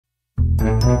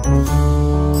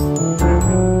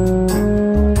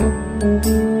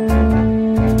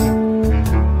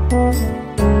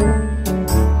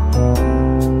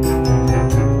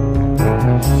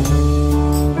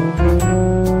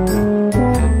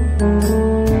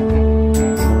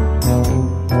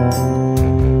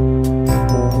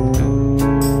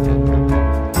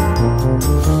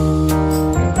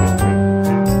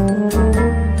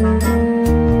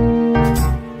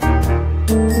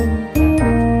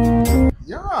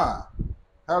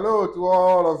Hello to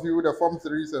all of you, the Form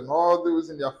 3s and all those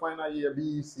in their final year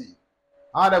BECE.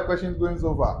 How are the questions going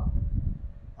so far?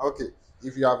 Okay,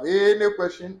 if you have any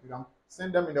question, you can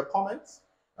send them in the comments.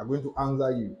 I'm going to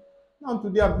answer you. Now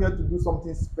today I'm here to do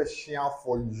something special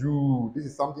for you. This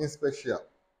is something special.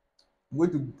 I'm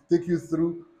going to take you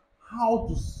through how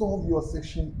to solve your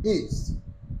section A's.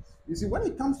 You see, when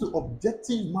it comes to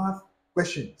objective math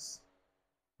questions,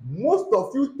 most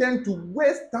of you tend to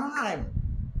waste time.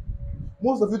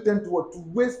 Most of you tend to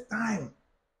waste time.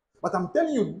 But I'm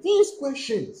telling you, these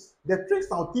questions, the tricks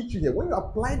I'll teach you here, when you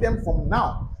apply them from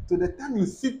now to the time you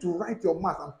sit to write your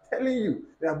math, I'm telling you,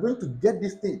 they are going to get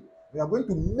this thing. We are going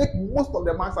to make most of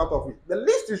the marks out of it. The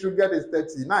least you should get is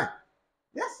 39.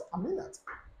 Yes, I mean that.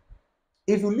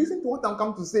 If you listen to what I'm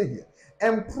coming to say here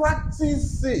and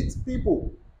practice it,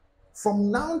 people,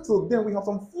 from now till then, we have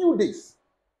some few days.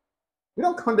 We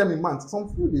don't count them in months,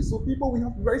 some few days. So people, we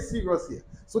have to be very serious here.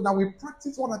 So that we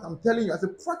practice what I'm telling you. I say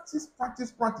practice,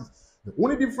 practice, practice. The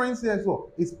only difference here as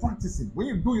well is practicing. When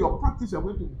you do your practice, you're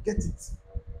going to get it.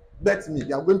 Bet me,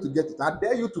 you are going to get it. I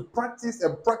dare you to practice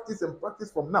and practice and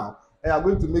practice from now. And you are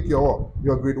going to make your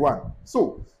grade 1.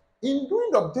 So, in doing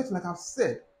the objective, like I've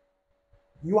said,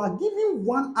 you are given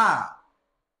 1 hour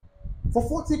for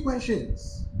 40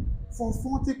 questions. For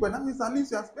 40 questions. That means at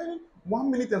least you are spending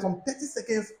 1 minute and some 30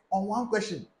 seconds on one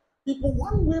question. People,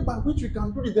 one way by which you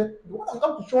can do this, what I'm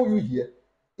going to show you here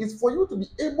is for you to be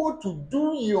able to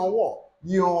do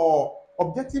your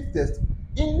objective test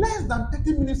in less than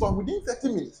 30 minutes or within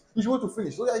 30 minutes. You should want to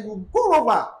finish so that you go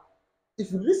over.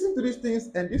 If you listen to these things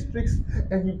and these tricks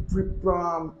and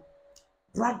you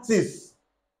practice,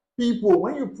 people,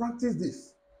 when you practice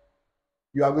this,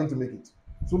 you are going to make it.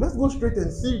 So let's go straight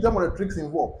and see some of the tricks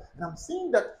involved. And I'm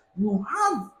seeing that you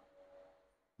have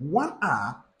 1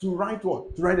 hour to write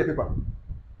what? To write the paper.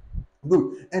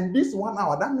 Good. And this 1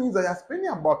 hour, that means that you're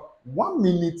spending about 1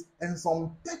 minute and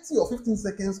some 30 or 15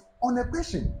 seconds on a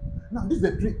question. Now, this is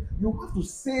the trick. You have to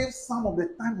save some of the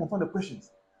time on the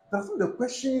questions. There are some of the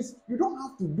questions you don't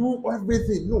have to do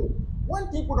everything. No.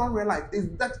 One thing people don't realize is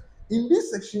that in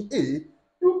this section A,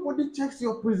 nobody checks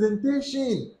your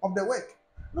presentation of the work.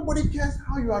 Nobody cares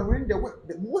how you arrange the work.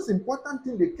 The most important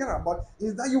thing they care about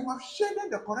is that you have shaded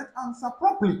the correct answer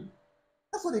properly.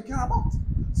 That's what they care about.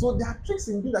 So there are tricks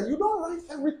in doing that. You don't write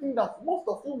everything that most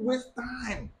of you waste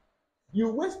time.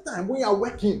 You waste time when you are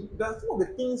working. There are some of the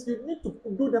things you need to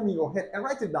do them in your head and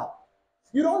write it down.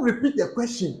 You don't repeat the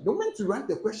question. The moment you write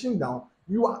the question down,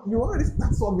 you already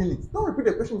start solving it. Don't repeat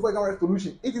the question before you can write a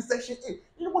solution. It is section A.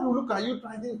 Nobody will look at you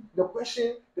writing the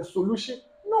question, the solution.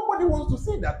 Nobody wants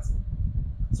to see that.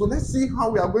 So let's see how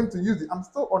we are going to use it. I'm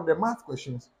still on the math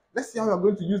questions. Let's see how we are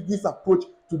going to use this approach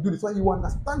to do this so you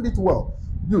understand it well.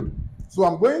 Good. So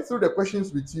I'm going through the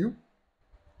questions with you,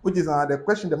 which is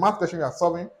the math question we are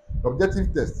solving, the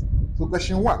objective test. So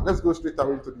question 1, let's go straight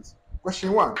away into this.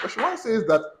 Question 1 says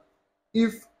that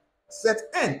if set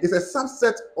N is a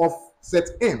subset of set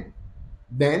M,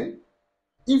 then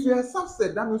if you're a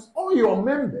subset, that means all your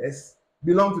members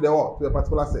belong to the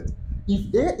particular set.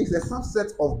 If A is a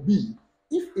subset of B,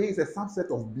 if A is a subset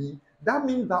of B, that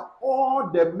means that all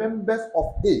the members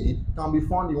of A can be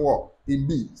found in what? In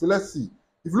B. So let's see.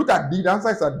 If you look at D, the answer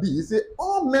is at D. You say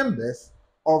all members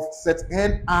of set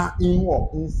N are in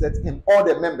what? In set N. All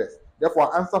the members.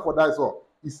 Therefore, answer for that is what?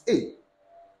 Is A.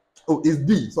 Oh, is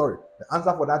D. Sorry. The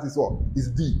answer for that is what?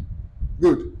 Is D.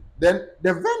 Good. Then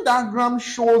the Venn diagram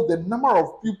shows the number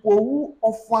of people who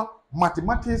offer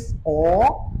mathematics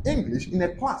or English in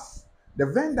a class. The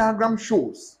Venn diagram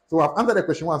shows. So I've answered the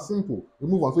question 1, simple. We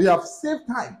move on. So you have saved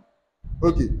time.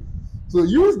 Okay. So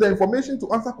use the information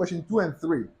to answer question 2 and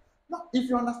 3. Now, if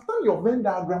you understand your Venn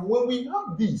diagram, when we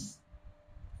have this,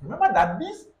 remember that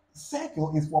this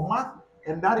circle is for math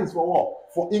and that is for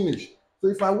what? For English. So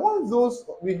if I want those,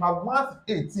 we have math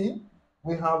 18,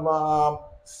 we have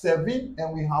 7,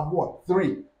 and we have what?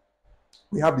 3.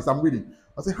 We have this, I'm reading.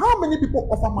 I say, how many people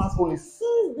offer math only?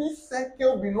 Since this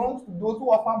circle belongs to those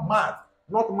who offer math,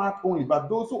 not math only, but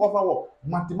those who offer what?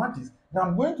 Mathematics. Then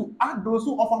I'm going to add those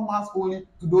who offer math only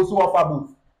to those who offer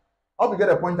both. I hope you get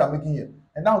the point I'm making here.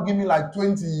 And that will give me like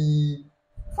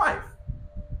 25.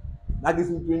 That gives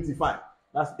me 25.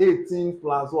 That's 18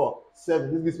 plus what?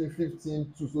 7. This gives me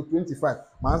 15, 2, so 25.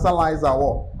 My answer lies at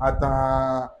what?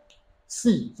 At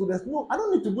C. So there's no, I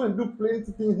don't need to go and do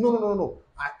plenty things. No.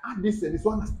 I add this and this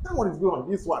one. Understand what is going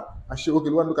on. This one. I show, okay,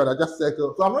 look at that, just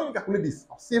circle. So I'm not even calculate this.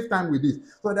 I'll save time with this.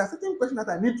 So there are certain questions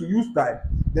that I need to use time.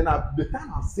 Then the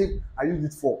time I've saved, I use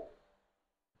it for.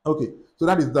 Okay, so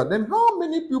that is that. Then how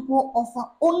many people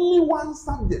offer only one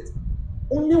subject?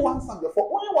 Only one subject. For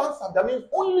only one subject, that means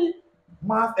only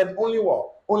math and only what?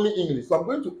 Only English. So I'm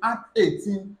going to add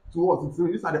 18 to what? So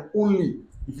these are the only.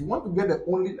 If you want to get the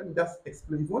only, let me just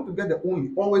explain. If you want to get the only,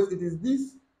 always it is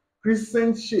this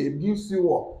crescent shape gives you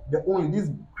what? The only. This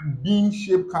bean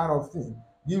shape kind of thing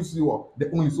gives you what?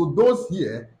 The only. So those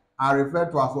here are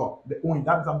referred to as what? The only.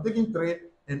 That means I'm taking 3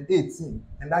 and 18,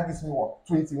 and that gives me what?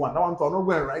 21. Now I'm not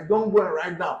going to write. Don't go and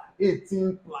write down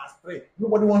 18 plus 3.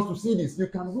 Nobody wants to see this. You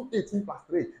can do 18 plus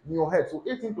 3 in your head. So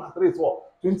 18 plus 3 is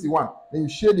what? 21. Then you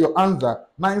shade your answer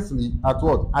nicely at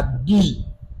what? At D.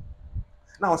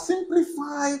 Now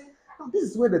simplify. Now this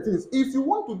is where the thing is. If you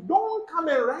want to, don't come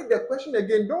and write the question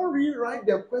again. Don't rewrite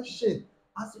the question.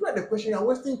 As you write the question, you're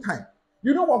wasting time.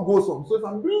 You know what goes on. So if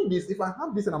I'm doing this, if I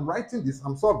have this and I'm writing this,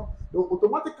 I'm solving. Then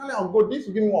automatically I'll go, this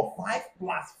will give me what? 5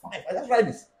 plus 5. I just write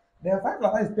this. Then 5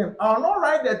 plus 5 is 10. I'll not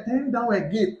write the 10 down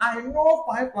again. I know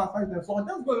 5 plus 5 is 10. So I'll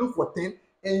just go look for 10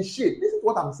 and shade. This is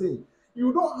what I'm saying.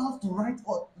 You don't have to write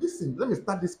all. Listen, let me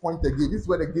start this point again. This is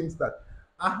where the game starts.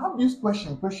 I have this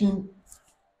question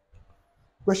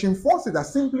 4 says that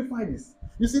simplify this.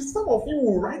 You see, some of you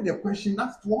will write the question,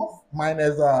 that's 12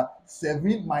 minus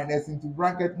 7 minus into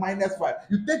bracket minus 5.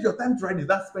 You take your time to write this,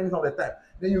 that spends all the time.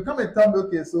 Then you come and tell me,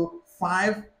 okay, so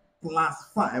 5 plus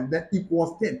 5, that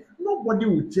equals 10. Nobody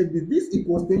will check this. This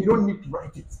equals 10, you don't need to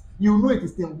write it. You know it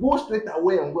is 10. Go straight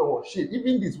away and go or shade.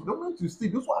 Even this, we don't need to see.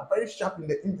 Those who are very sharp in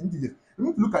the integers. You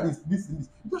need to look at this. You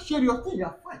just shade your thing,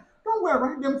 you're fine. Don't go and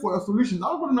write them for your solution.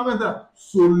 I'll go to another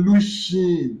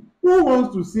solution. Who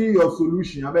wants to see your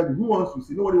solution? I beg you, who wants to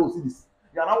see? Nobody will see this.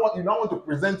 You don't want to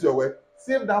present your work.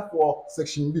 Save that for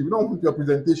section B. We don't want your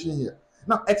presentation here.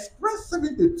 Now, express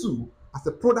 72 as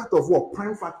a product of what?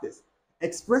 Prime factors.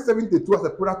 Express 72 as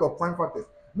a product of prime factors.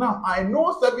 Now, I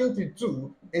know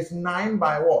 72 is 9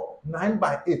 by what? 9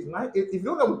 by 8. 9, 8. If you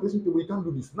don't have a multiplication table, you can't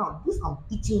do this. Now, this I'm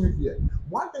teaching you here.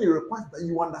 One thing it requires that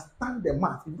you understand the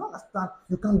math. If you don't understand,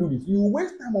 you can't do this. You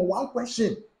waste time on one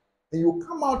question. And you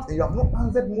come out and you have not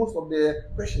answered most of the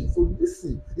questions. So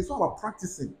listen, it's all about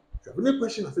practicing. If you have any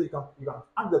question, I say you can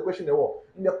ask the question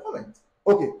in the comment.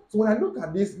 Okay, so when I look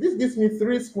at this gives me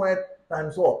 3 squared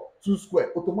times what? 2 squared.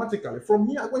 Automatically. From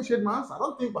here, I'm going to shade my answer.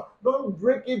 Don't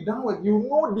break it down. You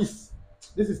know this.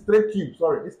 This is 3 cubed.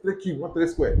 Sorry, it's 3 cubed, not 3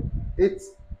 squared. 8,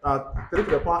 3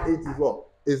 to the power 8 is what?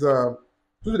 Is 2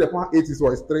 to the power 8 is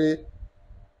what? Is 3.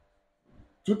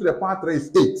 2 to the power 3 is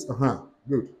 8.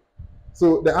 Good.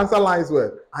 So the answer lies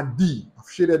where? At D. I've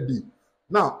shaded D.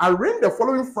 Now, arrange the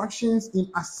following fractions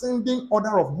in ascending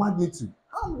order of magnitude.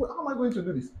 How am I going to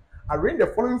do this? Arrange the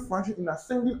following fractions in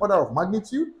ascending order of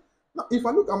magnitude. Now, if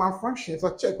I look at my fractions, I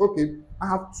check, okay, I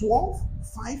have 12,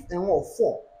 5, and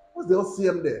 4. What's the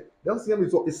LCM there? The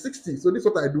LCM is 60. So this is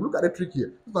what I do. Look at the trick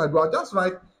here. This is what I do. I'll just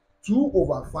write 2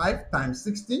 over 5 times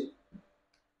 60.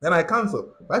 Then I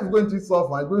cancel. If I go into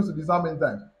itself, I'm going to this how many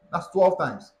times? That's 12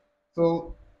 times.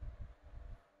 So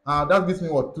that gives me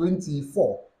what?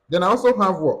 24. Then I also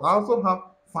have what? I also have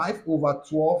 5 over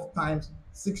 12 times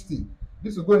 60.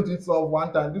 This will go into itself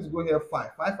 1 time. This will go here 5.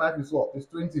 5 is what? It's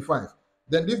 25.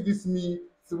 Then this gives me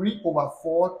 3 over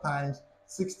 4 times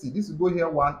 60. This will go here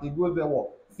 1. It goes there what?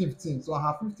 15. So I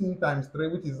have 15 times 3,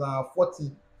 which is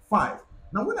 45.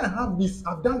 Now when I have this,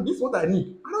 I've done this what I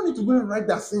need. I don't need to go and write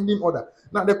the ascending order.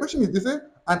 Now the question is, they say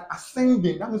an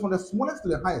ascending. That means from the smallest to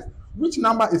the highest. Which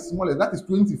number is smallest? That is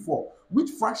 24. Which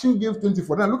fraction gives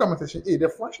 24? Then look at my section A. The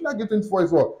fraction that gives 24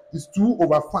 is what? Is 2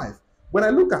 over 5. When I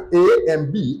look at A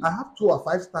and B, I have 2 over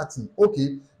 5 starting.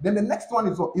 Okay. Then the next one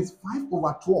is what? Is 5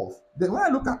 over 12. Then when I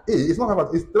look at A, it's not 5,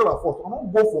 it's 3 over 4. So I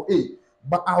won't go for A.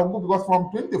 But I'll go because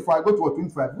from 24, I go to a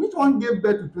 25. Which one gave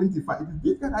birth to 25? It is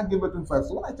this guy that gave birth to 25.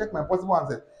 So when I check my possible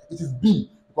answer, it is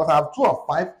B. Because I have 2 over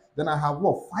 5. Then I have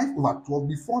what? 5 over 12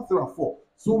 before 3 over 4.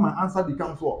 So my answer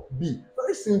becomes what? B.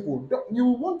 Very simple. You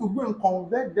want to go and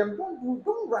convert them.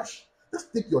 Don't rush.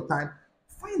 Just take your time.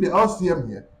 Find the LCM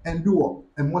here and do what?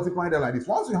 And multiply them like this.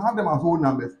 Once you have them as whole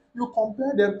numbers, you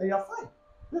compare them and you're fine.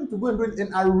 You don't have to go and do it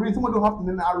and arrange. Someone don't have to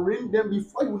then arrange them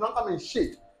before you will not come and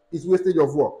shake. It's wastage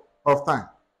of work, of time.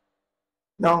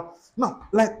 Now,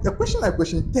 like a question like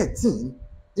question 13,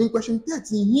 in question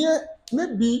 13 here,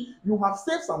 maybe you have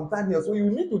saved some time here, so you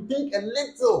need to think a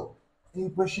little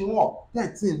in question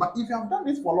 13. But if you have done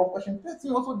this for long, question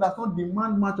 13 also does not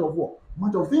demand much of what?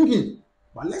 Much of thinking.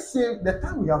 But let's say the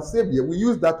time we have saved here, we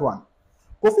use that one.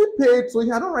 Kofi paid, so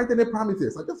I don't write any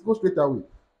parameters. I just go straight away.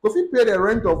 Kofi paid a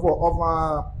rent of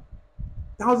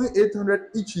 1,800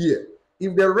 each year.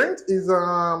 If the rent is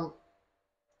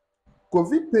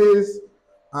Kofi pays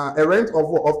a rent of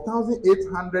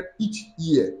 1,800 each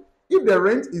year. If the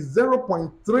rent is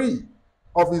 0.3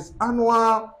 of his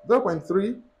annual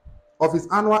 0.3 of his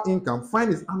annual income,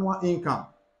 find his annual income.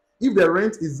 If the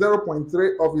rent is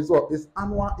 0.3 of his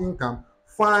annual income,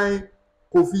 find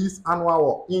Kofi's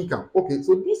annual income. Okay,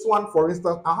 so this one, for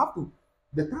instance, I have to,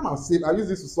 the time I've saved, I use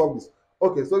this to solve this.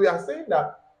 Okay, so we are saying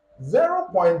that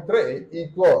 0.3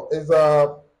 equal is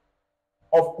of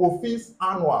Kofi's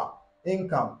annual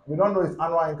income. We don't know his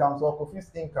annual income, so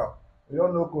Kofi's income. We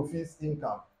don't know Kofi's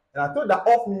income. And I thought that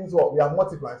off means what? We are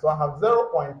multiplying. So I have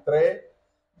 0.3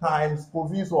 times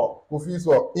Kofi's what? Kofi's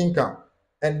what? Income.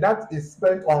 And that is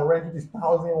spent on rent, which is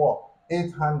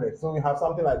 1,800. So we have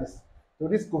something like this. So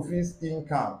this Kofi's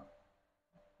income.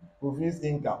 Kofi's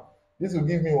income. This will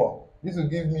give me what? This will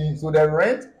give me, so the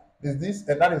rent is this,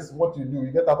 and that is what you do.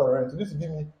 You get out of the rent. So this will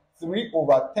give me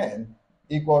 3/10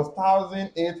 equals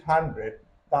 1,800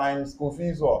 times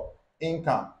Kofi's what?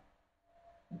 Income.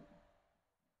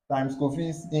 Times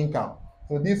Kofi's income.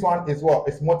 So this one is what?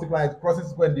 It's multiplied,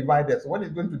 crosses square and divided. So when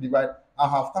it's going to divide, I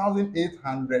have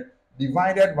 1,800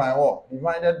 divided by what?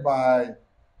 Divided by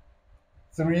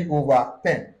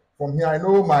 3/10. From here, I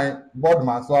know my board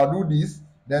mass, so I'll do this,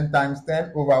 then times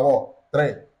 10 over what?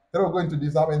 3. 3 will go into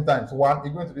this how many times? 1.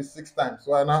 It's going to be 6 times.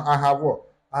 So now I have what?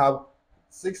 I have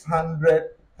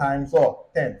 600 times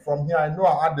what? 10. From here, I know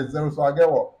I'll add the 0, so I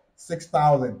get what?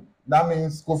 6,000. That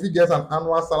means Kofi gets an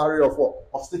annual salary of what?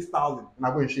 Of 6,000. And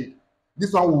I go and shade.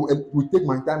 This one will take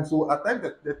my time. So at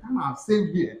the time I've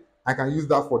saved here, I can use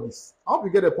that for this. I hope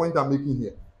you get the point I'm making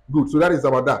here. Good. So that is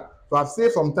about that. So I've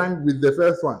saved some time with the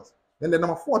first ones. Then the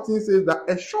number 14 says that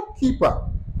a shopkeeper,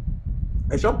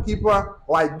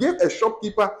 or I gave a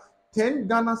shopkeeper 10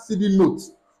 Ghana cedi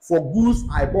notes for goods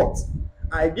I bought.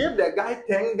 I gave the guy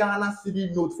 10 Ghana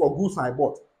cedi notes for goods I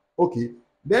bought. Okay.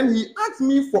 Then he asked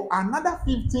me for another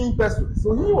 15 pesos.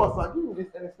 So he was like, give me this,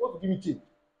 and he's supposed to give me change.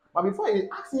 But before he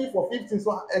asked me for 15,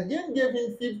 so I again gave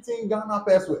him 15 Ghana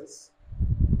pesos.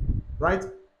 Right?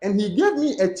 And he gave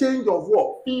me a change of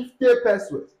what? 50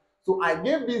 pesos. So I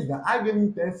gave this guy, I gave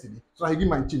him 10 cedi. So I give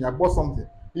my change. I bought something.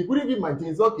 He couldn't give my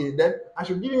change. Okay, then I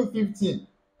should give him 15.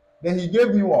 Then he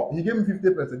gave me what? He gave me 50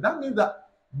 pesos. That means that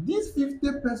these 50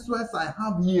 pesos I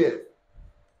have here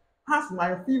has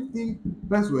my 50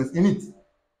 pesos in it.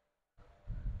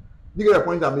 You get the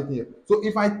point I'm making here. So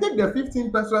if I take the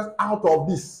 15 pesos out of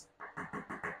this,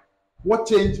 what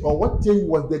change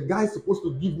was the guy supposed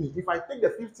to give me? If I take the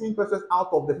 15 pesos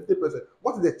out of the 50 pesos,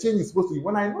 what is the change he's supposed to give?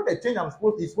 When I know the change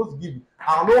he's supposed to give me,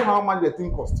 I'll know how much the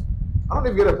thing cost. I don't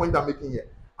know if you get the point I'm making here.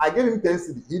 I gave him 10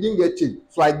 cedi. He didn't get change.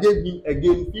 So I gave him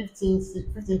again 15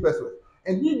 pesos.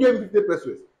 And he gave me 50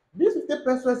 pesos. These 50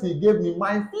 pesos he gave me,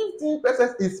 my 15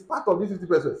 pesos is part of these 50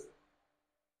 pesos.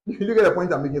 You get the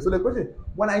point I'm making. So the question,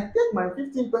 when I take my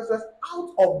 15 pesos out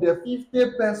of the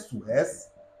 50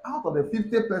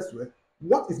 pesos,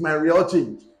 what is my real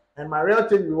change? And my real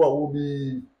change will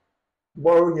be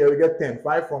borrowing here, we get 10.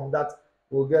 5 from that,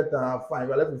 we'll get 5.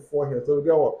 We're left with 4 here. So we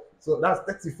get what? So that's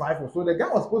 35. So the guy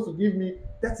was supposed to give me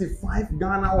 35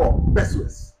 Ghana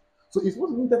pesos. So he's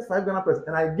supposed to give me 35 Ghana pesos.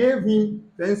 And I gave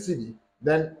him 10 cedi.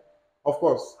 Then, of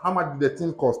course, how much did the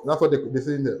thing cost? That's what they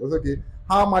say in there. It's okay.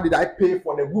 How much did I pay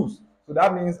for the goods? So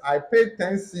that means I paid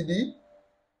 10 cedi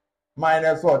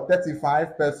minus what?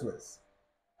 35 pesos.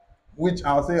 Which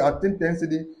I'll say I'll take 10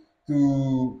 cedi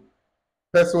to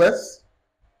pesos.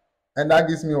 And that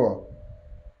gives me what?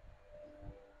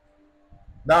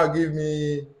 That will give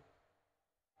me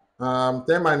 10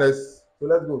 minus, so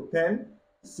let's go 10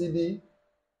 cedi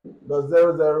plus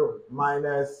 00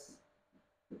 minus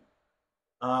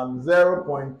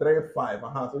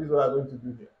 0.35. So this is what I'm going to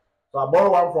do here. So I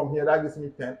borrow 1 from here, that gives me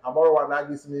 10. I borrow 1, that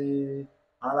gives me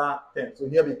another 10. So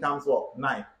here becomes what?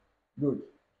 9. Good.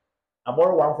 I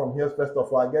borrow 1 from here first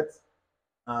of all, I get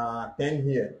 10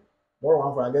 here. Borrow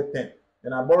 1 from, I get 10.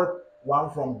 Then I borrow 1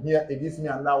 from here, it gives me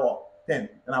another what? 10.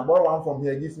 And I borrow 1 from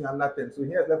here, it gives me another 10. So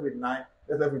here it's left with 9.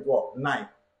 Let's left with what? 9.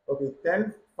 Okay,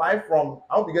 10, 5 from,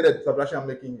 I hope you get the subtraction I'm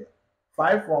making here.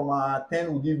 5 from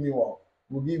 10 will give me what?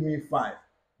 Will give me 5.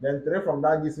 Then 3 from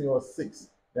that gives me what? 6.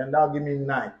 Then that will give me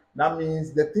 9. That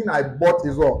means the thing I bought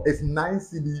is what? It's 9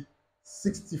 cedi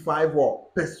 65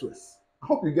 what? Pesos. I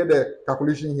hope you get the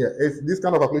calculation here. This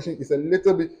kind of calculation is a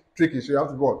little bit tricky, so you have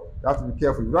to be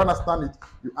careful. If you don't understand it,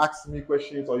 you ask me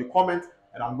questions or you comment,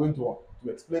 and I'm going to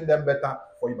explain them better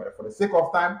for you. But for the sake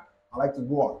of time, I like to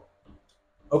go on.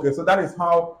 Okay, so that is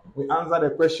how we answer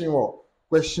the question or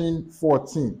question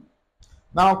 14.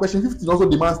 Now, question 15 also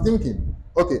demands thinking.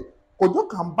 Okay, Kojo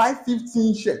can buy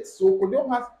 15 shirts. So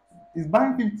Kojo is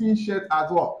buying 15 shirts as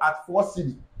well at 4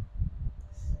 cedi.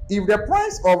 If the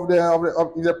price if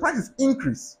the price is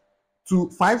increased to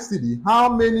 5 cedi, how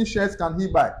many shirts can he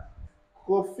buy?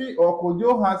 Kofi or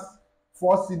Kojo has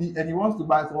 4 cedi and he wants to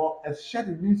buy, so a shirt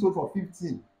is being sold for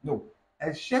 15. No,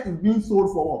 a shirt is being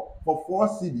sold for what? For 4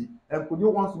 cedi, and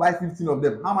Kojo wants to buy 15 of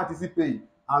them. How much is he paying?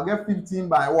 I'll get 15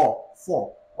 by what?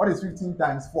 4. What is 15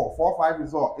 times 4? 4, 5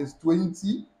 is what? Is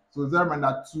 20. So 0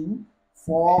 minus 2,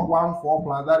 4, 1, 4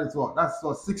 plus that is what? That's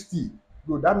what? 60.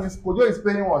 Good. That means Kojo is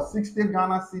paying what? 60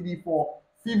 Ghana cedi for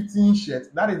 15 shirts.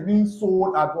 That is being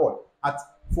sold at what? At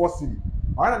 4 cedi.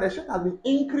 Alright, the shirt has been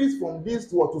increased from this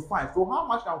to 5. So how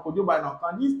much can Kojo buy now?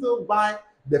 Can he still buy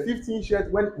the 15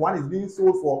 shirts when one is being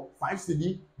sold for 5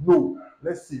 cedi? No.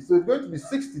 Let's see. So it's going to be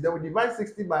 60. Then we divide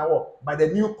 60 by what? By the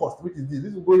new cost, which is this.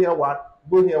 This will go here what?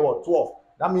 Go here what? 12.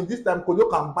 That means this time Kojo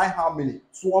can buy how many?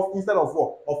 12 instead of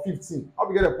what? Of 15. How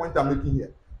do you get the point I'm making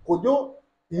here? Kojo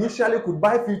initially could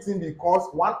buy 15 because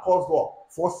one cost what?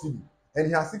 4 cedi. And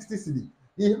he has 60 cedi.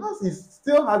 He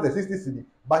still has the 60 cedi,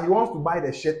 but he wants to buy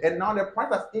the shirt, and now the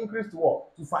price has increased to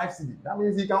what? To 5 cedi. That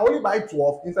means he can only buy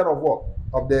 12 instead of what?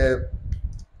 Of the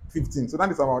 15. So that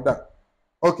is about that.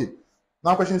 Okay.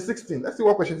 Now question 16. Let's see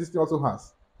what question 16 also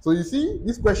has. So you see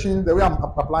this question, the way I'm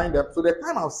applying them. So the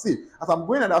time I've saved as I'm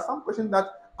going, and there are some questions that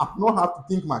I don't have to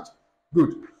think much.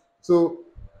 Good. So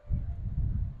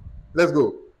let's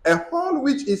go. A hall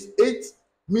which is 8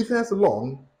 meters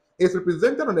long is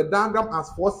represented on the diagram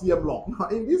as 4 cm long. Now,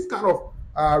 in this kind of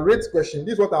rate question,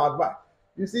 this is what I advise.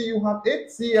 You see, you have 8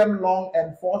 cm long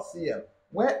and 4 cm.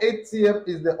 Where 8 cm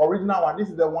is the original one, this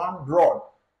is the one drawn.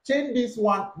 Change this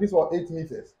one, this was 8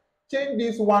 meters. Change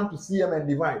this one to cm and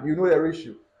divide. You know the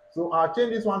ratio. So I'll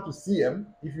change this one to cm.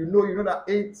 If you know that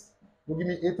 8 will give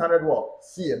me 800 what?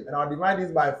 Cm. And I'll divide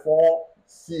this by 4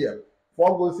 cm.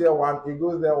 4 goes here 1, it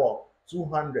goes there what?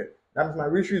 200. That means my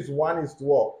ratio is 1 is to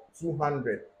what?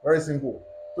 200. Very simple.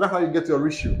 So that's how you get your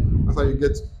ratio. That's how you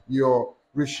get your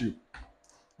ratio.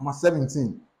 Number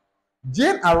 17.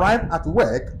 Jane arrived at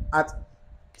work at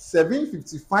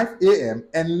 7:55 a.m.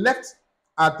 and left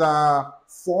at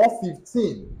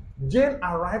 4:15. Jane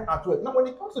arrived at work. Now, when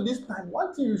it comes to this time,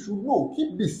 one thing you should know,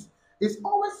 keep this. It's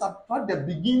always subtract the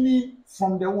beginning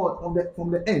from the word,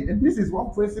 from the end. And this is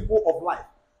one principle of life.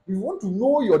 If you want to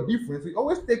know your difference, we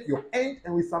always take your end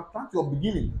and we subtract your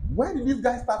beginning. Where did this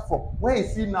guy start from? Where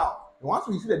is he now? And once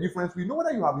we see the difference, we know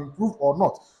whether you have improved or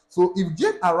not. So if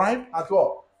Jane arrived at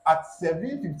what? At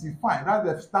 7:55, that's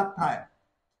the start time.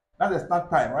 That's the start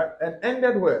time, right? And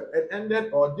ended where? It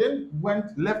ended, or Jane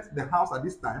left the house at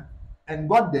this time and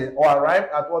got there or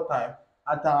arrived at what time?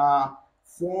 At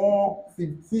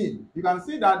 4:15. You can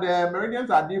see that the meridians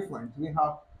are different. We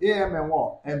have AM and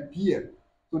what? And PM.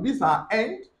 So these are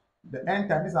end, the end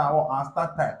time. These are our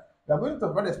start time. We are going to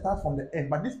talk about the start from the end,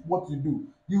 but this is what you do.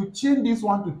 You change this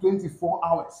one to 24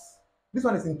 hours. This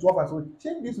one is in 12 hours, so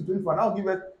change this to 24. That will give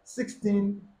us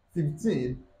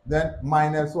 16:15. Then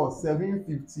minus what?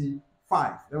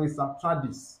 7:55. Then we subtract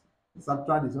this.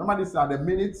 Remember, these are the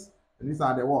minutes, and these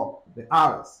are the what? The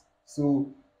hours.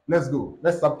 So let's go.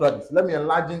 Let's subtract this. Let me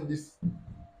enlarge this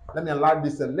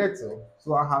a little.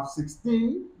 So I have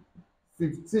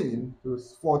 16:15 to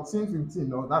 14:15.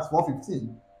 No, that's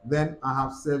 4:15. Then I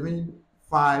have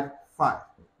 7:55.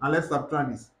 Now let's subtract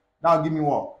this. That will give me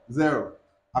what? 0.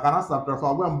 I cannot subtract, so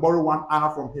I'll go and borrow 1 hour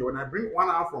from here. When I bring 1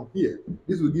 hour from here,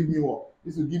 this will give me what?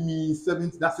 This will give me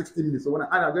 70. That's 60 minutes. So when I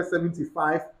add, I'll get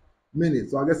 75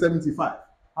 minutes. So I'll get 75.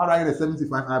 How do I get a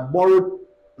 75? I borrowed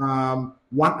 1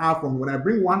 hour from here. When I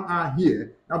bring 1 hour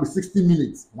here, that'll be 60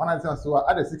 minutes. 1 hour. So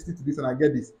I add a 60 to this and I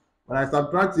get this. When I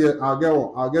subtract here, I'll get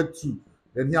what? I'll get 2.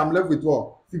 Then here I'm left with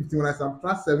what? 15. When I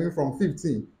subtract 7 from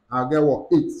 15, I'll get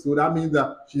what? 8. So that means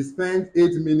that she spent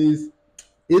 8 minutes,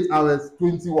 8 hours,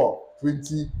 20 what?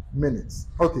 20 minutes.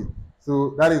 Okay.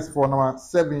 So that is for number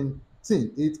 17.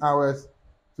 8 hours,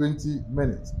 20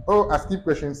 minutes. Oh, I skipped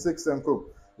question 6 and co.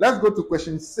 Let's go to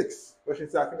question 6. Question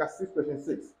 6, I think I skipped question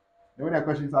 6. The way the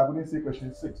questions I couldn't see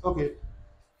question 6. Okay.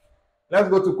 Let's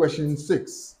go to question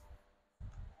 6.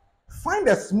 Find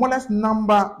the smallest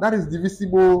number that is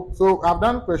divisible. So I've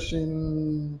done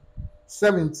question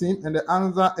 17 and the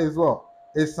answer is what?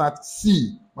 It's at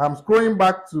C. I'm scrolling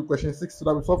back to question 6 so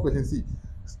that we solve question C.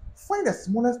 Find the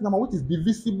smallest number which is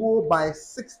divisible by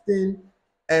 16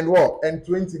 and what? And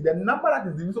 20. The number that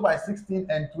is divisible by 16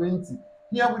 and 20.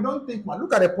 Here we don't think much.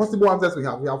 Look at the possible answers we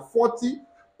have. We have 40,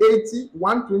 80,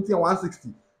 120, and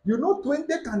 160. You know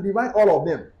 20 can divide all of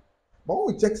them. But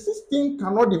when we check, 16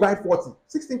 cannot divide 40.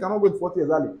 16 cannot go into 40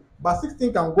 exactly. But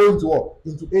 16 can go into what?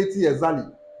 Into 80 exactly.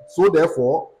 So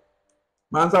therefore,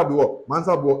 my answer will be what? My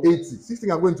answer will be 80. 16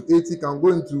 can go into 80, can go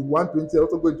into 120,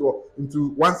 also go into what? Into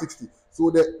 160. So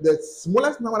the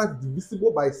smallest number that is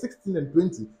divisible by 16 and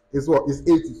 20 is what? Is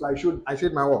 80. So I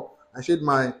showed my what? I showed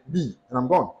my B, and I'm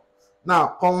gone.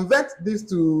 Now convert this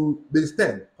to base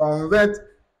 10. Convert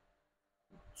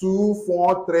 2,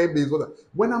 4, 3 base.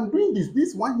 When I'm doing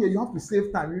this one here, you have to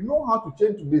save time. You know how to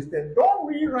change to base 10. Don't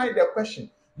rewrite the question.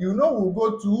 You know we'll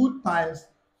go 2 times.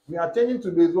 We are changing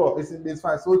to base what? It's in base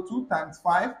 5. So 2 times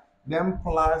 5, then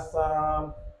plus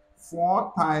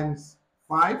 4 times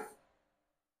 5,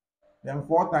 then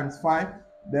 4 times 5,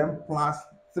 then plus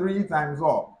 3 times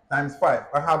what? Times 5.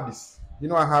 I have this. You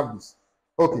know I have this.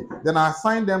 Okay. Then I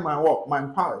assign them my what? My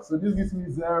power. So this gives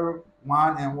me 0,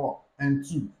 1, and what? And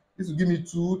 2. This will give me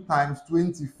 2 times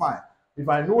 25. If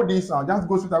I know this, I'll just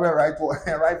go straight away write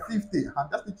 50. I'll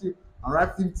just teach you and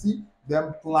write 50,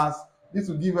 then plus this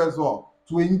will give us what?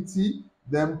 20,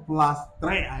 then plus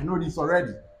 3. I know this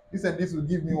already. This and this will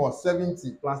give me what?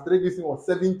 70. Plus 3 gives me what?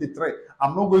 73.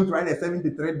 I'm not going to write a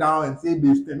 73 down and say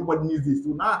base 10. Nobody needs this. So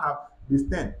now I have base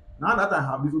 10. Now that I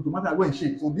have this, automatically I go and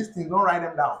shape. So these things, don't write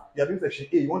them down. You are doing section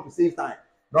A. You want to save time.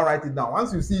 Don't write it down.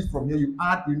 Once you see it from here, you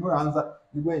add, you know your answer,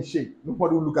 you go and shape.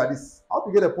 Nobody will look at this. How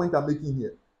to get a point I'm making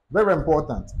here? Very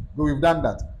important. So we've done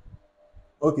that.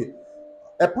 Okay.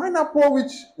 A pineapple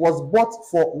which was bought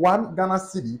for 1 Ghana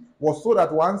cedi was sold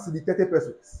at 1 cedi 30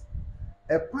 pesos.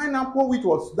 A pineapple which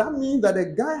was, that means that the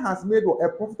guy has made a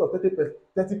profit of 30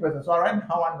 pesos. So I write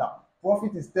that one down.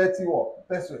 Profit is 30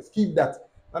 pesos. Keep that.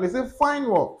 And they say find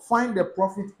what? Find the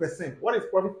profit percent. What is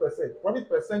profit percent? Profit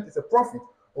percent is a profit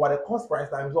over the cost price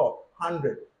times what?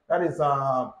 100. That is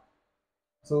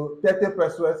so 30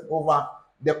 pesos over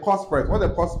the cost price. What's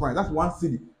the cost price? That's 1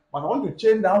 cedi. But I want to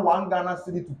change that 1 Ghana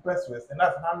cedi to pesos, and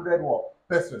that's 100 what?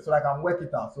 Pesos. So I can work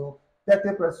it out. So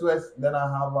 30 pesos, then I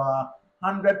have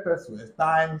 100 pesos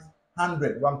times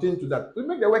 100. So I'm changing to that. To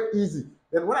make the work easy.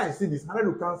 Then when I see this, 100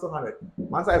 will cancel 100.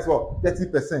 My answer is what?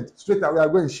 30%. Straight away,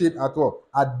 I'm going to shade at what?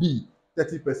 At B,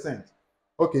 30%.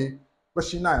 Okay.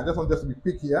 Question 9. I just want us to be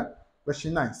quick here.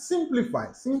 Question 9.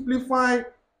 Simplify. Simplify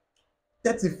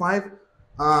 35.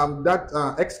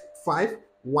 X5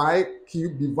 y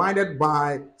cubed divided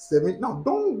by 7. Now,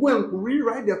 don't go and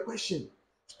rewrite the question.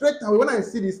 Straight away, when I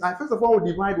see this, I first of all will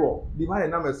divide what? Divide the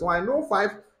numbers. So I know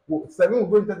 7 will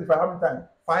go into 35 how many times?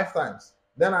 5 times.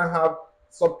 Then I have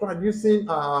subtract using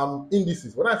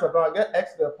indices. When I subtract, I get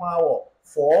x to the power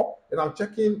 4. Then I'm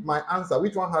checking my answer.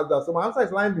 Which one has that? So my answer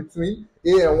is lying between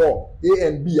A and what? A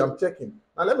and B. I'm checking.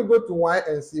 Now let me go to y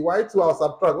and see. Y2 I'll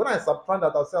subtract. When I subtract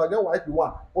that, I'll say I'll get y to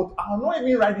 1. But I'll not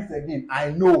even write this again.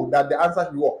 I know that the answer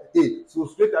should be what? A. So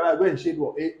straight away I go and shade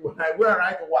what? A. When I go and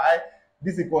write y,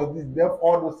 this equals this, therefore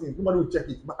all those things. Nobody will check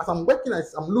it. But as I'm working,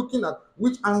 I'm looking at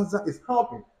which answer is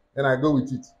helping. Then I go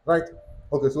with it. Right?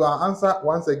 Okay, so our answer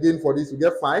once again for this, we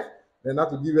get 5. Then that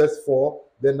will give us 4.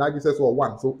 Then that gives us what?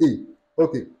 1. So A.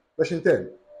 Okay. Question 10.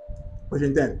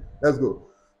 Question 10. Let's go.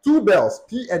 2 bells,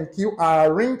 P and Q,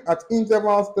 are ringed at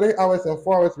intervals 3 hours and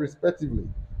 4 hours respectively.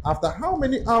 After how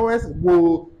many hours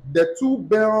will the 2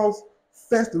 bells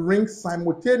first ring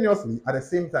simultaneously at the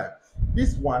same time?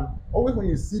 This one, always when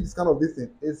you see this kind of this thing,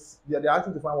 is they're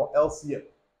asking to find what? LCM.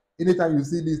 Anytime you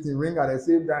see this thing ring at the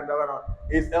same time,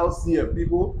 it's LCM.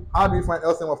 People, how do you find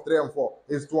LCM of 3 and 4?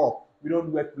 It's 12. We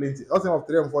don't do it plenty. LCM of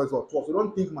 3 and 4 is what? 12. So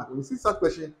don't think much. When you see such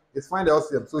question, it's find the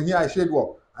LCM. So here I shade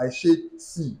what? I shade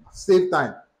C. Save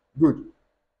time. Good.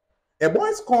 A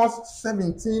boy scores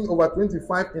 17 over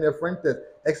 25 in a French test,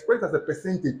 expressed as a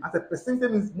percentage. As a percentage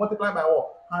means multiplied by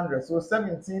what? 100. So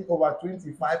 17 over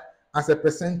 25 as a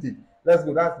percentage. Let's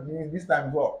go. That means this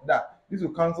time what? That. This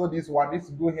will cancel this one. This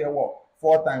will go here what?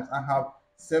 4 times. I have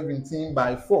 17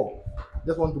 by 4.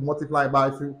 Just want to multiply by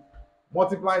 2.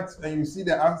 Multiply it and you see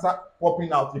the answer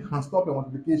popping out. You can stop your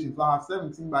multiplication. So I have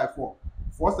 17 by 4.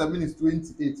 4 7 is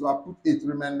 28. So I put 8.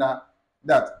 Remember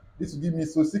that. This will give me,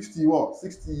 so 60 what?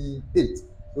 68.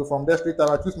 So from there straight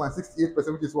I choose my 68%,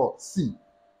 which is what? C.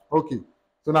 Okay.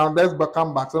 So now let's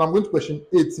come back. So I'm going to question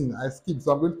 18. I skipped.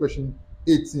 So I'm going to question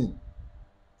 18.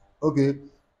 Okay.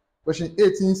 Question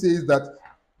 18 says that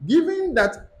given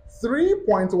that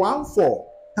 3.14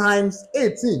 times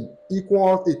 18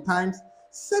 equals a times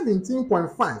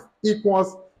 17.5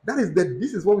 equals,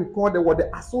 this is what we call the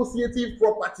associative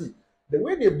property. The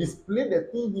way they've displayed the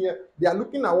thing here, they are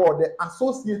looking at what? The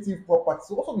associative property.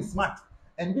 So also be smart.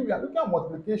 And then we are looking at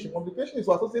multiplication. Multiplication is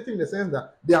associative in the sense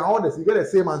that they are orders. You get the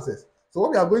same answers. So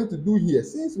what we are going to do here,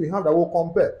 since we have that, we'll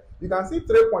compare. You can see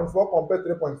 3.4 compare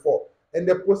 3.4. And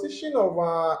the position of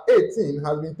 18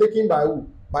 has been taken by who?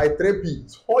 By 3p.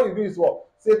 So all you do is what?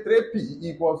 Say 3p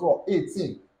equals what?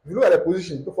 18. If you look at the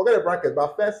position, don't forget the bracket,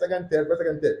 but first, second, third, first,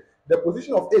 second, third. The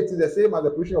position of 8 is the same as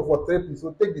the position of what? 3p.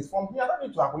 So take this from here. I don't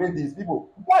need to calculate this. People,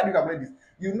 why do you calculate this?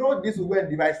 You know this will go and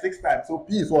divide 6 times. So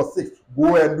p is what? 6.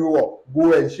 Go and do what?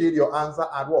 Go and shade your answer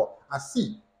at what? At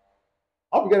C.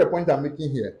 I hope you get the point I'm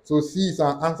making here. So C is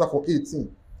our answer for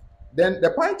 18. Then the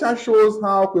pie chart shows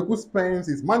how Kweku spends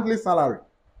his monthly salary.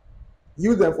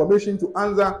 Use the information to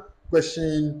answer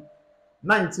question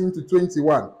 19 to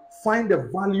 21. Find the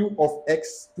value of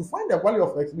x. To find the value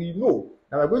of x, we know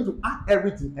that we're going to add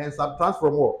everything and subtract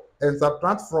from what? And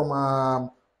subtract from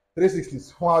 360.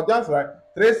 So I'll just write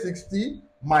 360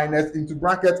 minus into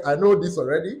bracket. I know this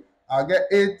already. I'll get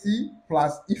 80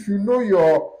 plus. If you know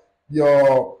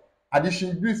your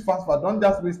addition, do it fast. Don't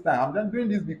just waste time. I'm just doing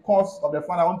this because of the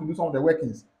fact I want to do some of the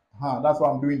workings. That's why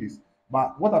I'm doing this.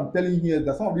 But what I'm telling you here is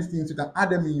that some of these things you can add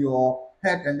them in your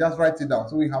head and just write it down.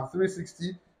 So we have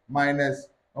 360 minus,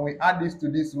 when we add this to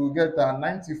this, we'll get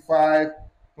 95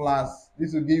 plus,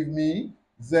 this will give me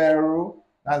 0.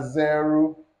 That's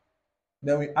 0.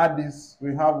 Then we add this,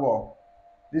 we have what?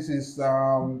 This is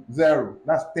 0.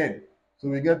 That's 10. So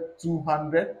we get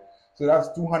 200. So that's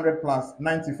 200 plus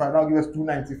 95. That'll give us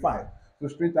 295. So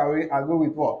straight away, I'll go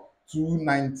with what?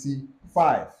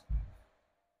 295.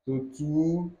 So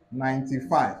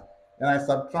 295. Then I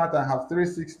subtract, I have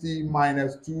 360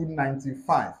 minus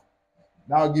 295.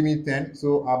 That'll give me 10.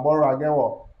 So I borrow, I get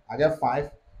what? I get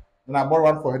 5. Then I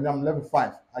borrow 1 for him, I'm left with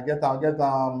 5. I'll get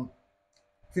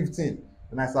 15.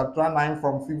 Then I subtract 9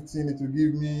 from 15, it will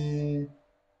give me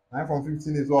 9 from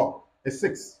 15 is what? A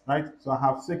 6, right? So I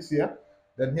have 6 here.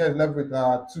 Then here is left with 2.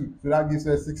 So that gives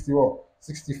us 60 what?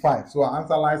 65. So our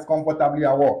answer lies comfortably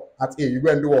at what? At A. You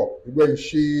go and do what? You go and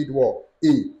shade what?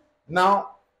 A.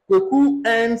 Now, Kweku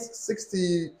earns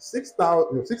 630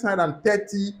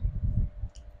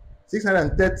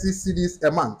 cedis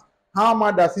a month. How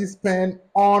much does he spend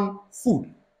on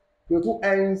food? Kweku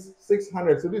earns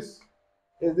 600. So this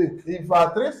is it. If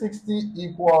 360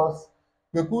 equals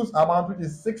Kweku's amount, which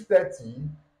is 630,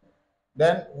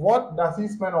 then what does he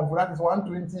spend on food? That is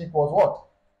 120 equals what?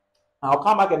 I'll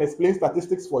come back and explain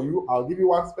statistics for you. I'll give you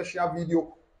one special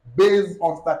video based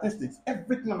on statistics.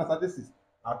 Everything on the statistics.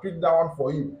 I'll treat that one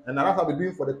for you. And that's what I'll be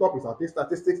doing for the topics. I'll take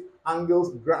statistics,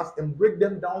 angles, graphs, and break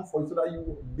them down for you so that you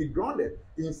will be grounded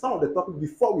in some of the topics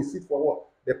before we sit for what?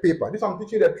 The paper. This I'm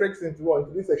teaching the tricks into what?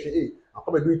 Into this section A. I'll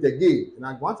come and do it again.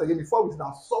 And once again, before we sit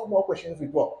down, solve more questions with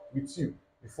what? With you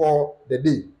before the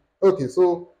day. Okay,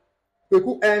 so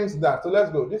Kweku ends that. So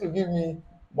let's go. This will give me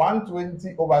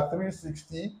 120 over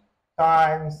 360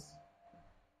 times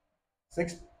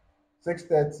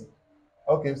 630.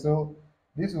 Okay, so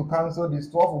this will cancel. This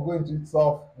 12 will go into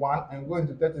itself 1 and go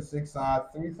into 36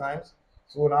 3 times.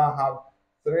 So now I have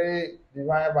 3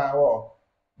 divided by what?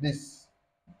 This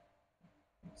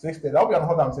 630. I'll be on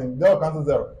what I'm saying. That will cancel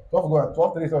 0. 12 will go at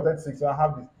 12, 3, so 36. So I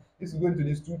have this. This will go into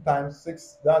this 2 times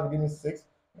 6. That will give me 6.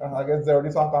 And I get 0.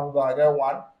 This one comes out, I get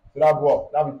 1. So that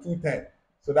what? That will be 210.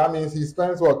 So that means he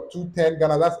spends what? 210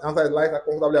 Ghana. That's the answer is lies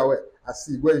comfortably away. I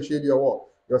see. Go and shade your what?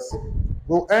 Your C.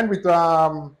 We'll end with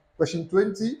question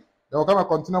 20. Then we'll come and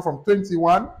continue from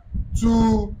 21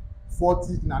 to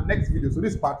 40 in our next video. So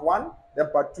this is part 1, then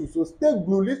part 2. So stay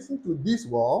glued, listen to this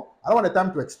wall. I don't want the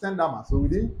time to extend that much. So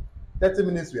within 30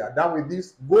 minutes, we are done with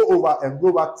this. Go over and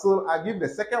go back till I give the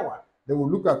second one. Then we'll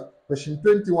look at question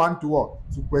 21 to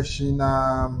what? To question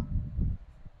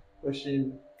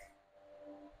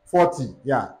 40.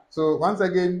 Yeah. So once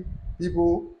again,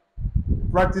 people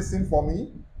practicing for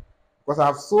me, because I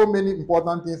have so many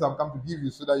important things I've come to give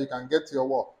you so that you can get your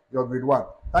work, your grade 1.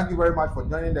 Thank you very much for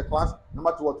joining the class.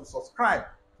 Number 2, to subscribe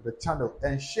to the channel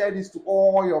and share this to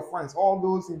all your friends, all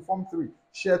those in Form 3.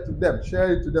 Share it to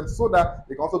them so that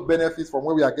they can also benefit from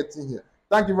what we are getting here.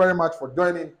 Thank you very much for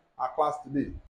joining our class today.